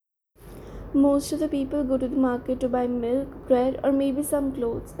Most of the people go to the market to buy milk, bread, or maybe some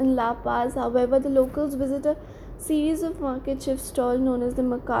clothes. In La Paz, however, the locals visit a series of market shift stalls known as the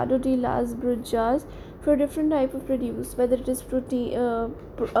Mercado de las Brujas for a different type of produce, whether it is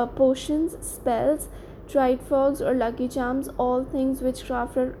potions, spells, dried frogs, or lucky charms. All things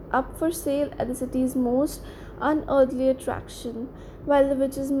witchcraft are up for sale at the city's most unearthly attraction. While the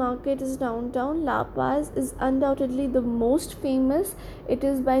witches market is downtown, La Paz is undoubtedly the most famous. It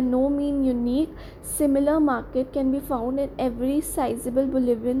is by no means unique. Similar market can be found in every sizable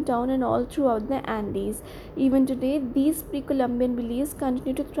Bolivian town and all throughout the Andes. Even today, these pre-Columbian beliefs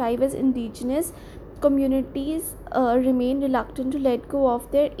continue to thrive as indigenous communities remain reluctant to let go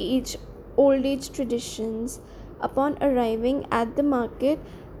of their old age traditions. Upon arriving at the market,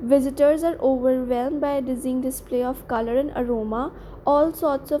 visitors are overwhelmed by a dizzying display of color and aroma. All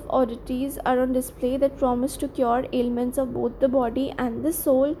sorts of oddities are on display that promise to cure ailments of both the body and the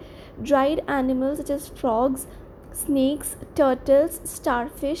soul. Dried animals such as frogs, snakes, turtles,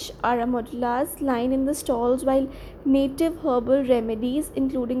 starfish, aramodulas line in the stalls, while native herbal remedies,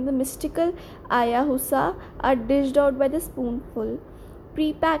 including the mystical ayahuasca, are dished out by the spoonful.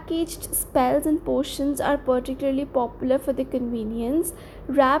 Prepackaged spells and potions are particularly popular for their convenience.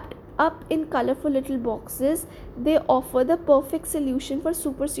 Wrapped up in colorful little boxes, they offer the perfect solution for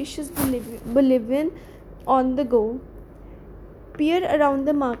superstitious Bolivian on the go. Peer around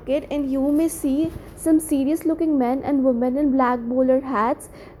the market and you may see some serious looking men and women in black bowler hats.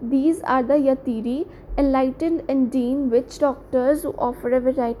 These are the Yatiri, enlightened Indian witch doctors who offer a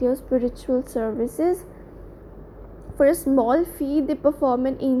variety of spiritual services. For a small fee, they perform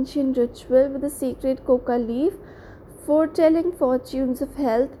an ancient ritual with a sacred coca leaf, foretelling fortunes of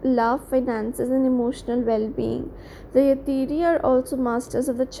health, love, finances, and emotional well being. The Yatiri are also masters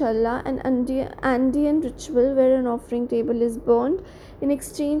of the Challa, an Andean ritual where an offering table is burned in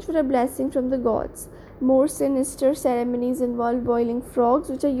exchange for a blessing from the gods. More sinister ceremonies involve boiling frogs,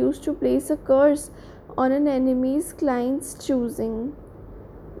 which are used to place a curse on an enemy's client's choosing.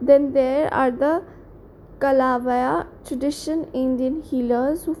 Then there are the Kalavaya tradition Indian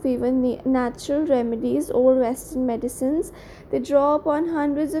healers who favor natural remedies over Western medicines. They draw upon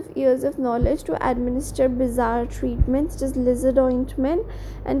hundreds of years of knowledge to administer bizarre treatments such as lizard ointment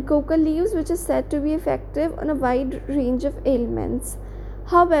and coca leaves, which are said to be effective on a wide range of ailments.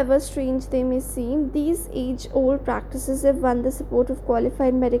 However strange they may seem, these age old practices have won the support of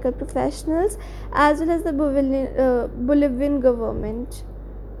qualified medical professionals as well as the Bolivian government.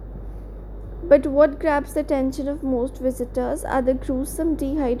 But what grabs the attention of most visitors are the gruesome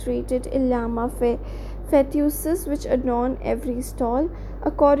dehydrated Illama fetuses which adorn every stall.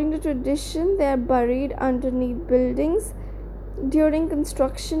 According to tradition, they are buried underneath buildings during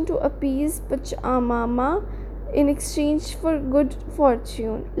construction to appease Pachamama in exchange for good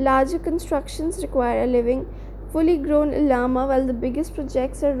fortune. Larger constructions require a living, fully grown llama, while the biggest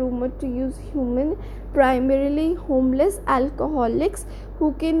projects are rumored to use human, primarily homeless alcoholics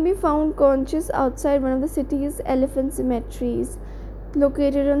who can be found conscious outside one of the city's elephant cemeteries.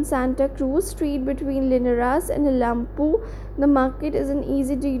 Located on Santa Cruz Street between Linares and Lampu, the market is an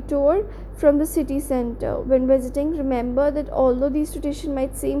easy detour from the city center. When visiting, remember that although these traditions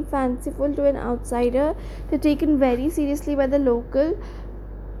might seem fanciful to an outsider, they're taken very seriously by the local.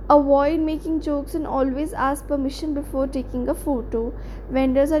 Avoid making jokes and always ask permission before taking a photo.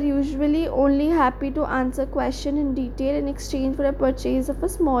 Vendors are usually only happy to answer questions in detail in exchange for a purchase of a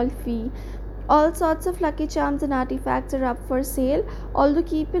small fee. All sorts of lucky charms and artifacts are up for sale, although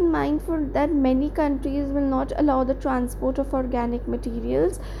keep in mind that many countries will not allow the transport of organic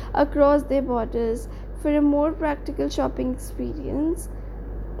materials across their borders. For a more practical shopping experience,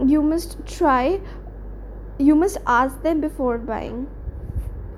 you must try you must ask them before buying.